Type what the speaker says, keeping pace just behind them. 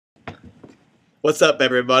What's up,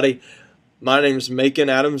 everybody? My name is Macon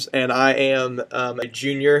Adams, and I am a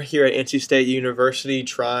junior here at NC State University,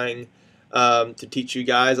 trying to teach you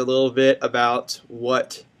guys a little bit about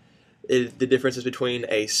what is the differences between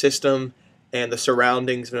a system and the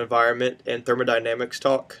surroundings of an environment and thermodynamics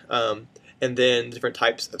talk, and then different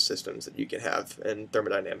types of systems that you can have in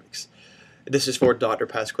thermodynamics. This is for Dr.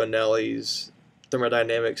 Pasquinelli's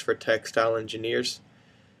Thermodynamics for Textile Engineers,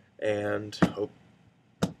 and hope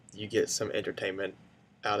you get some entertainment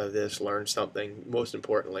out of this, learn something, most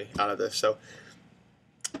importantly, out of this. So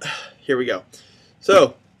here we go.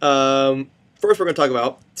 So first we're going to talk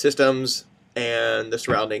about systems and the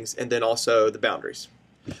surroundings, and then also the boundaries.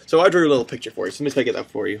 So I drew a little picture for you, so let me take it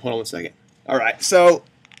up for you. Hold on one second. Alright, so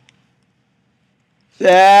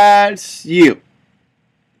that's you.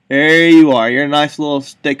 There you are. You're a nice little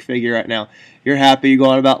stick figure right now. You're happy, you're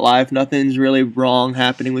going about life, nothing's really wrong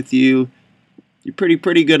happening with you. You're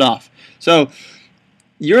pretty good off. So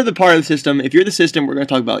you're the part of the system. If you're the system we're going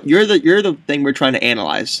to talk about, you're the thing we're trying to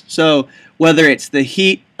analyze. So whether it's the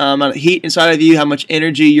heat, heat inside of you, how much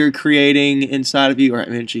energy you're creating inside of you, or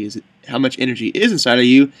how much energy is inside of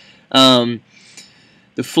you, the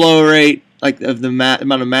flow rate, like of the amount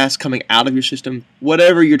of mass coming out of your system,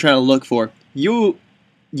 whatever you're trying to look for, you're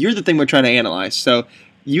the thing we're trying to analyze. So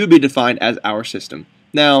you would be defined as our system.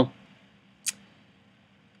 Now,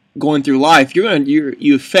 going through life,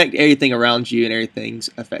 you affect everything around you, and everything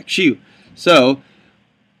affects you. So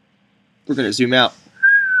we're gonna zoom out.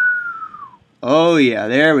 Oh yeah,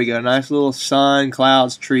 there we go. Nice little sun,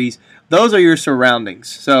 clouds, trees. Those are your surroundings.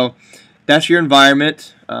 So that's your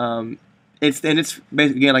environment. It's basically,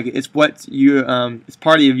 again, like it's what you it's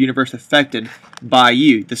part of your universe affected by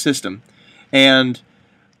you, the system. And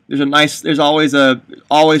there's always a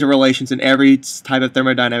relations in every type of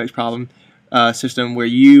thermodynamics problem. System where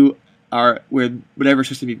whatever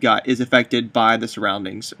system you've got is affected by the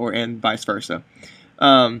surroundings, and vice versa.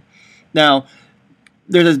 Now,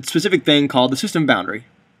 there's a specific thing called the system boundary.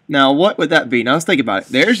 Now, what would that be? Now, let's think about it.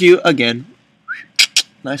 There's you again.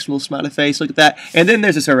 Nice little smiley face. Look at that. And then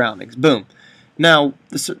there's the surroundings. Boom. Now,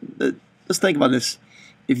 let's think about this.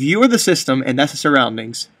 If you are the system and that's the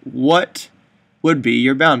surroundings, what would be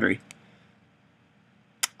your boundary?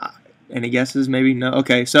 Any guesses? Maybe no.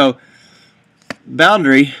 Okay, so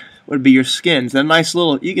boundary would be your skins. That nice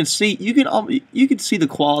little, you can see the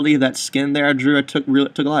quality of that skin there I drew. It took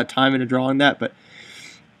a lot of time into drawing that, but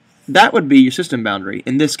that would be your system boundary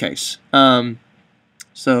in this case.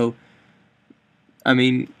 So I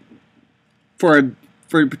mean,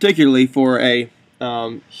 particularly for a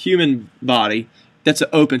human body, that's an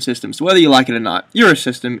open system. So whether you like it or not, you're a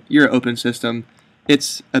system. You're an open system.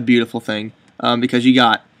 It's a beautiful thing because you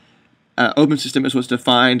got open system is what's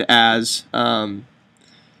defined as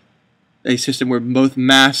a system where both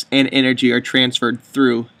mass and energy are transferred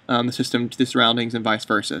through the system to the surroundings and vice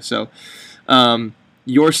versa. So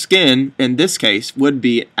your skin, in this case, would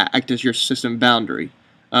act as your system boundary.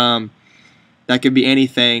 That could be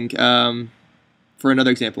anything. For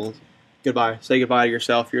another example, goodbye. Say goodbye to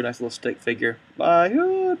yourself. You're a nice little stick figure. Bye.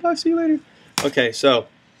 Oh, bye. See you later. Okay, so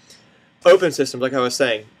open systems, like I was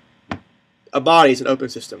saying, a body is an open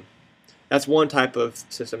system. That's one type of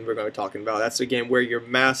system we're going to be talking about. That's, again, where your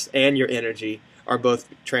mass and your energy are both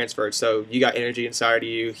transferred. So you got energy inside of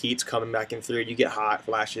you, heat's coming back in through, you get hot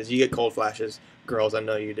flashes, you get cold flashes. Girls, I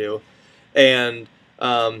know you do. And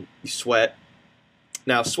you sweat.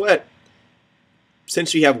 Now, sweat,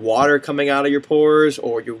 since you have water coming out of your pores,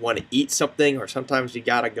 or you want to eat something, or sometimes you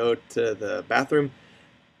got to go to the bathroom,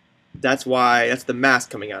 that's the mass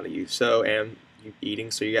coming out of you. So, and you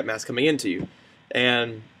eating, so you got mass coming into you.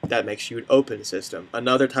 And that makes you an open system.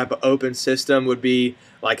 Another type of open system would be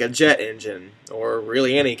like a jet engine, or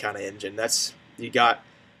really any kind of engine. You got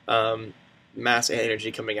mass and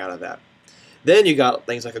energy coming out of that. Then you got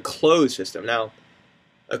things like a closed system. Now,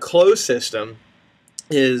 a closed system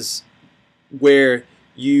is where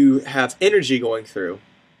you have energy going through,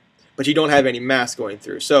 but you don't have any mass going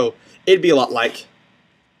through. So it'd be a lot like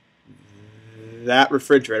that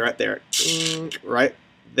refrigerator right there, right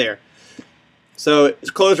there. So it's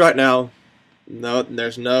closed right now. No,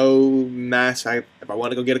 there's no mass. If I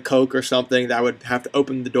want to go get a Coke or something, that would have to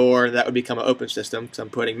open the door, and that would become an open system because I'm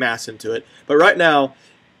putting mass into it. But right now,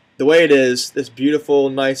 the way it is, this beautiful,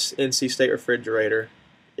 nice NC State refrigerator,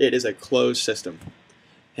 it is a closed system.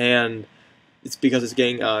 And it's because it's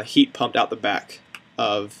getting heat pumped out the back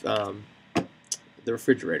of the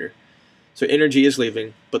refrigerator. So energy is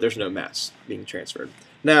leaving, but there's no mass being transferred.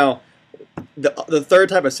 Now, the third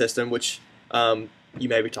type of system, which you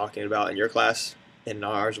may be talking about in your class, in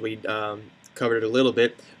ours we covered it a little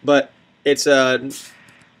bit, but it's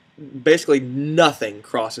basically nothing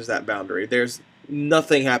crosses that boundary. There's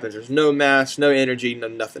nothing happens. There's no mass, no energy, no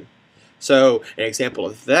nothing. So an example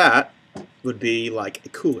of that would be like a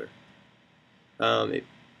cooler. It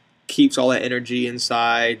keeps all that energy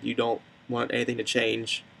inside. You don't want anything to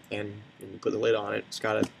change, and when you put the lid on it, it's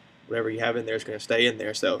got to, whatever you have in there is going to stay in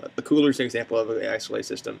there. So the cooler is an example of an isolated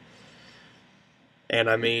system, and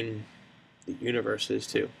I mean the universe is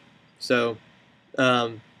too. So,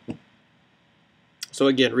 so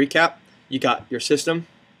again, recap. You got your system,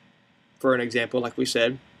 for an example, like we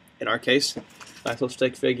said. In our case, nice little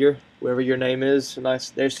stick figure. Whoever your name is, nice.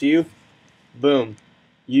 There's to you. Boom.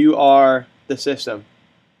 You are the system.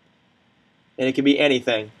 And it can be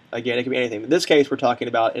anything. Again, it can be anything. In this case, we're talking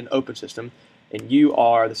about an open system, and you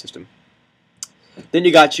are the system. Then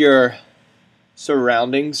you got your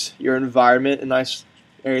surroundings, your environment, a nice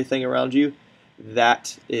everything around you.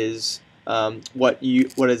 That is what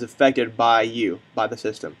is affected by you, by the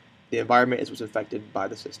system. The environment is what's affected by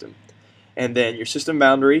the system. And then your system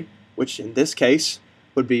boundary, which in this case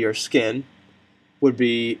would be your skin, would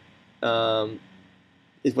be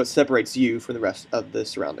is what separates you from the rest of the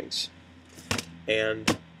surroundings.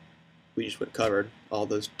 And we just covered all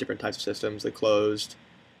those different types of systems: the closed,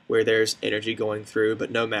 where there's energy going through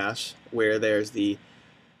but no mass; where there's the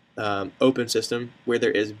open system, where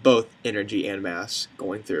there is both energy and mass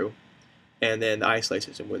going through; and then the isolated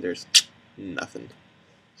system, where there's nothing.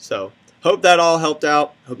 So hope that all helped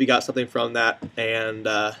out. Hope you got something from that, and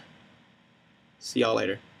see y'all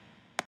later.